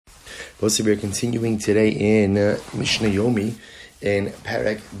Also, we are continuing today in Mishnah Yomi in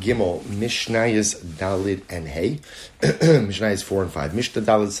Perek Gimel, Mishnayos Dalid and Hey. Mishnayos 4 and 5. Mishnah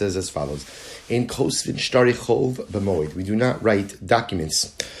Dalid says as follows: In Kosvin Shtari Chov B'Moed, we do not write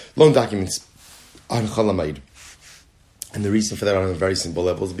documents, loan documents, on Chalamayid. And the reason for that on a very simple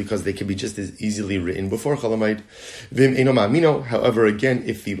level is because they can be just as easily written before Chalamayid. Vim Eino Ma'amino. However, again,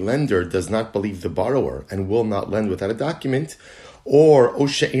 if the lender does not believe the borrower and will not lend without a document, or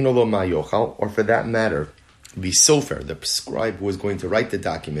Oshe Eino Lo Ma'yochal, or for that matter, the sofer, the scribe who is going to write the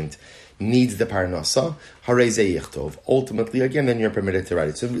document, needs the parnasa, harei zeh yichtov. Ultimately, again, then you're permitted to write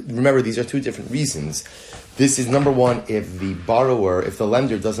it. So remember, these are two different reasons. This is number one, if the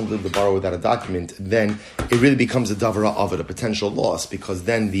lender doesn't believe the borrower without a document, then it really becomes a davara of it, a potential loss, because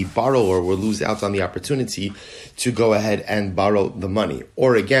then the borrower will lose out on the opportunity to go ahead and borrow the money.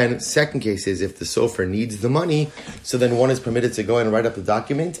 Or again, second case is if the sofer needs the money, so then one is permitted to go and write up the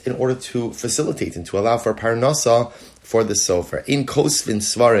document in order to facilitate and to allow for parnasa for the sofer. In kosvin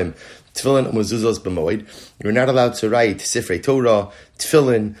svarim, tefillin mezuzos b'moed, you're not allowed to write sifrei Torah,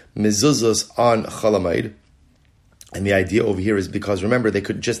 tefillin, mezuzos on Chalamayid. And the idea over here is because, remember, they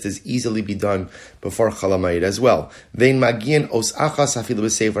could just as easily be done before Chalamayid as well. Vein magien os achas afilu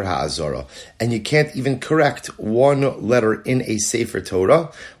b'sefer ha'azara. And you can't even correct one letter in a Sefer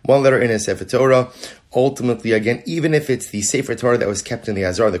Torah, one letter in a Sefer Torah. Ultimately, again, even if it's the Sefer Torah that was kept in the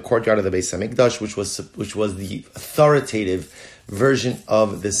Azar, the courtyard of the Beis HaMikdash, which was the authoritative version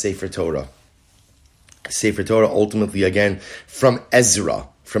of the Sefer Torah. Sefer Torah, ultimately, again, from Ezra.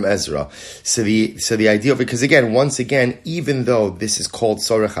 So the idea of it, because again, once again, even though this is called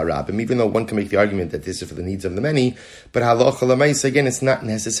Sorech HaRabim, even though one can make the argument that this is for the needs of the many, but halacha l'maisa, again, it's not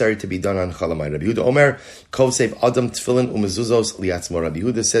necessary to be done on Chalamayid. Rabbi Yehuda Omer, Kosev Adam Tefillin u'mezuzos liatzmo. Rabbi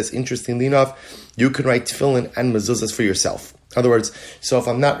Yehuda says, interestingly enough, you can write tefillin and mezuzos for yourself. In other words, so if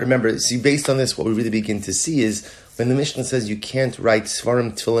I'm not, based on this, what we really begin to see is, when the Mishnah says you can't write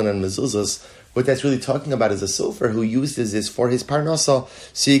svarim, tefillin, and mezuzos, what that's really talking about is a sofer who uses this for his parnasa.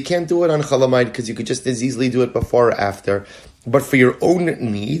 So you can't do it on Chalamayid because you could just as easily do it before or after. But for your own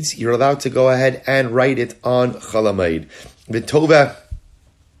needs, you're allowed to go ahead and write it on Chalamayid. V'tova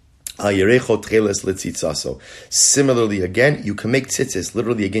yerecho tcheles letzitzaso. Similarly, again, you can make tzitzis.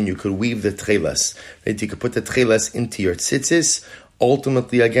 Literally, again, you could weave the tcheles. Right? You could put the tcheles into your tzitzis.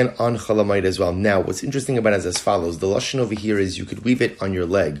 Ultimately, again, on Chalamayid as well. Now, what's interesting about it is as follows. The lashon over here is you could weave it on your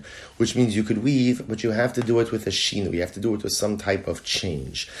leg, which means you could weave, but you have to do it with a shinu. You have to do it with some type of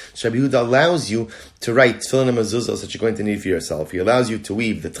change. So Rabbi Yehuda allows you to write tefillin and mezuzos that you're going to need for yourself. He allows you to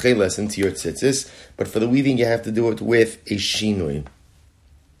weave the tcheles into your tzitzis, but for the weaving, you have to do it with a shinui.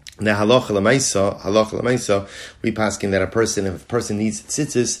 Now, halacha l'maisa, we paskin that if a person needs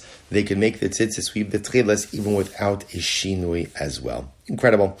tzitzis, they can make the tzitzis, weave the tcheles, even without a shinui as well.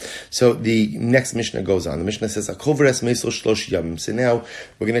 Incredible. So the next Mishnah goes on. The Mishnah says, "Akoveres meisol shlosh yamim." So now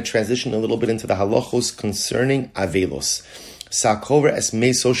we're going to transition a little bit into the halachos concerning avelos. Sa'kover es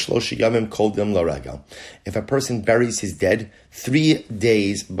meisol shlosh yamim kol yom l'ragal. If a person buries his dead 3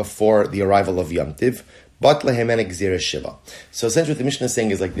 days before the arrival of Yom Tiv, but lehemenek zera shiva. So essentially what the Mishnah is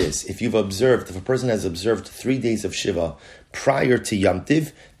saying is like this. If a person has observed 3 days of Shiva prior to Yom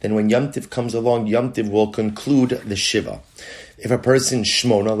Tiv, then when Yom Tiv comes along, Yom Tiv will conclude the Shiva. If a person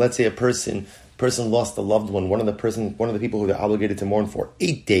shmona, let's say a person lost a loved one, one of the people who they're obligated to mourn for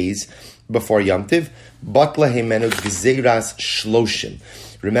 8 days before Yom Tiv, but lehemenek zeras shloshim.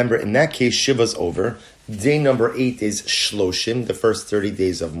 Remember, in that case, Shiva's over. Day number 8 is Shloshim, the first 30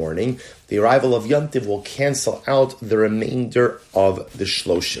 days of mourning. The arrival of Yom Tiv will cancel out the remainder of the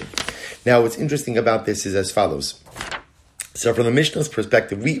Shloshim. Now, what's interesting about this is as follows. So from the Mishnah's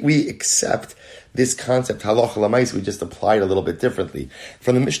perspective, we accept this concept, halacha l'mais, we just apply it a little bit differently.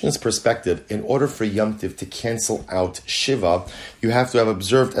 From the Mishnah's perspective, in order for Yom Tiv to cancel out Shiva, you have to have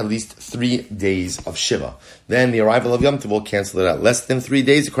observed at least 3 days of Shiva. Then the arrival of Yom Tiv will cancel it out. Less than 3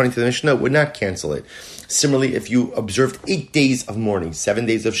 days, according to the Mishnah, would not cancel it. Similarly, if you observed 8 days of mourning, 7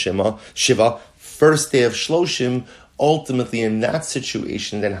 days of Shiva, first day of Shloshim, ultimately, in that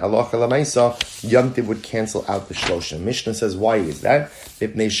situation, then halacha l'maisa, Yom Tiv would cancel out the Shloshim. Mishnah says, why is that?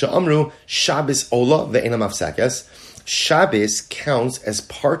 Mipnei she'amru, Shabbos ola ve'ena mafsakas. Shabbos counts as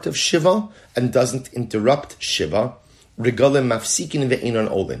part of Shiva and doesn't interrupt Shiva. Regalim mafsikin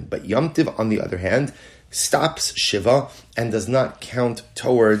ve'enon olin. But Yom Tiv, on the other hand, stops Shiva and does not count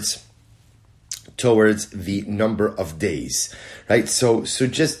towards the number of days, right? So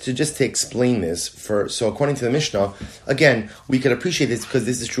just to explain this, so according to the Mishnah, again, we can appreciate this because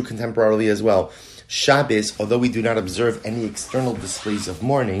this is true contemporarily as well. Shabbos, although we do not observe any external displays of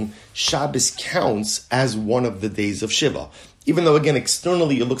mourning, Shabbos counts as one of the days of Shiva. even though, again,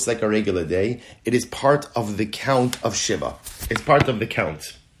 externally it looks like a regular day, it is part of the count of Shiva. It's part of the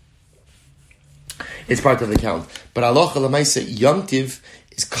count. It's part of the count. But halacha l'maisa, Yom Tiv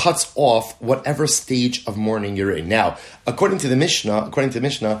cuts off whatever stage of mourning you're in. Now, according to the Mishnah,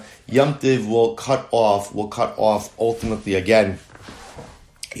 Yom Tiv will cut off ultimately again,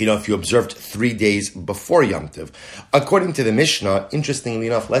 if you observed 3 days before Yom Tiv. According to the Mishnah, interestingly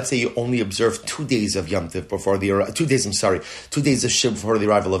enough, let's say you only observe 2 days of Yom Tiv 2 days of Shiva before the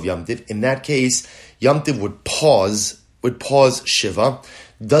arrival of Yom Tiv. In that case, Yom Tiv would pause Shiva,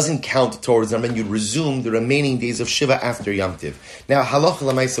 doesn't count towards them, and you'd resume the remaining days of Shiva after Yom Tiv. Now, halacha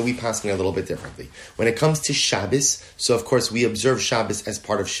l'maisa, we pass a little bit differently. When it comes to Shabbos, so of course we observe Shabbos as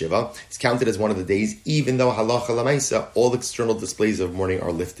part of Shiva. It's counted as one of the days, even though halacha l'maisa, all external displays of mourning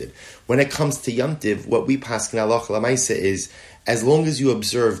are lifted. When it comes to Yom Tiv, what we pass in halacha l'maisa is, as long as you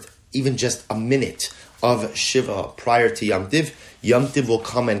observed even just a minute of Shiva prior to Yom Tiv will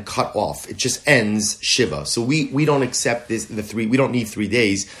come and cut off. It just ends Shiva. So we don't accept we don't need 3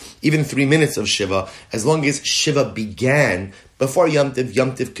 days, even 3 minutes of Shiva, as long as Shiva began before Yom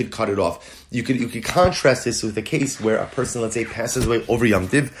Tiv could cut it off. You could contrast this with a case where a person, let's say, passes away over Yom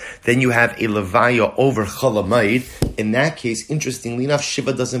Tiv, then you have a Levaya over Chol Hamoed. In that case, interestingly enough,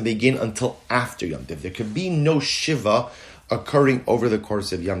 Shiva doesn't begin until after Yom Tiv. There could be no Shiva occurring over the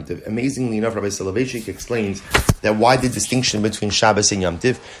course of Yom Tiv. Amazingly enough, Rabbi Soloveitchik explains that why the distinction between Shabbos and Yom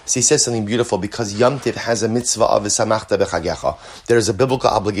Tiv. So he says something beautiful, because Yom Tiv has a mitzvah of v'samachta b'chagecha. There is a biblical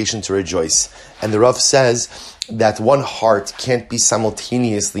obligation to rejoice. And the Rav says that one heart can't be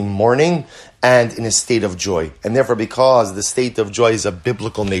simultaneously mourning and in a state of joy. And therefore, because the state of joy is a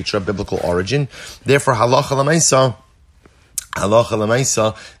biblical nature, a biblical origin, therefore, halacha l'maisa,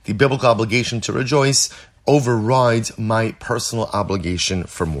 the biblical obligation to rejoice overrides my personal obligation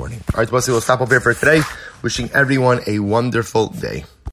for mourning. All right, we'll stop over here for today. Wishing everyone a wonderful day.